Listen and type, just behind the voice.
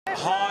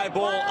high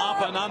ball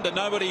up and under.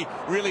 Nobody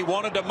really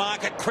wanted to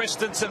mark it.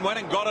 Christensen went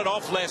and got it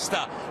off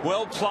Leicester.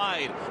 Well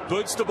played.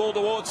 Boots the ball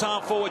towards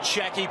half forward.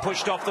 Shackey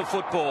pushed off the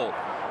football.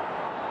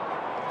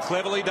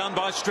 Cleverly done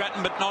by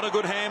Stratton, but not a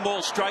good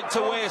handball. Straight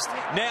to West.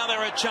 Now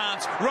they're a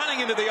chance.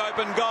 Running into the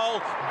open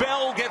goal.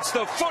 Bell gets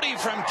the footy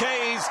from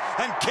Keys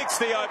and kicks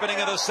the opening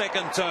of the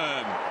second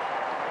term.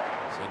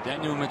 So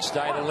Daniel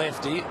McStay, the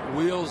lefty,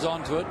 wheels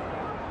onto it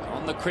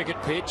on the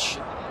cricket pitch.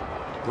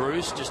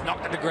 Bruce just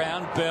knocked it to the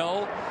ground.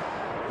 Bell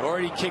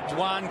already kicked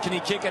one. Can he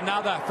kick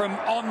another from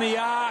on the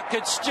arc?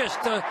 It's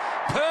just a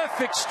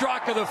perfect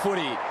strike of the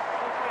footy.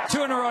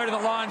 2 in a row to the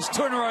lines,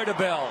 2 in a row to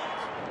Bell.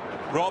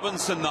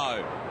 Robinson,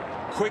 though,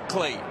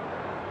 quickly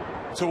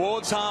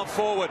towards half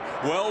forward.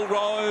 Well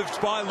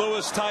roved by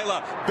Lewis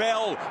Taylor.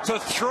 Bell to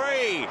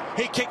 3.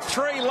 He kicked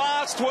 3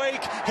 last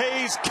week.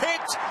 He's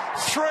kicked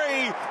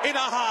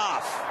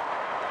 3.5.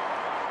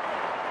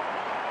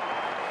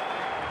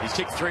 He's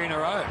kicked 3 in a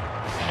row.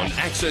 On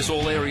Access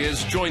All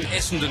Areas, join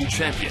Essendon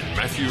champion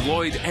Matthew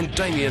Lloyd and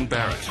Damien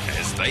Barrett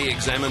as they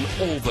examine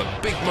all the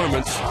big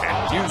moments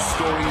and news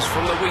stories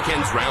from the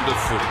weekend's round of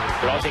footy.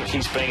 But I think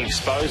he's being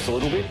exposed a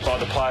little bit by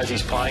the players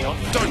he's playing on.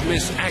 Don't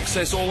miss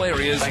Access All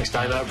Areas. Thanks,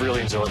 Damo. I've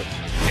really enjoyed it.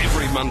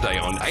 Every Monday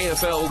on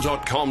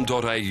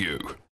afl.com.au.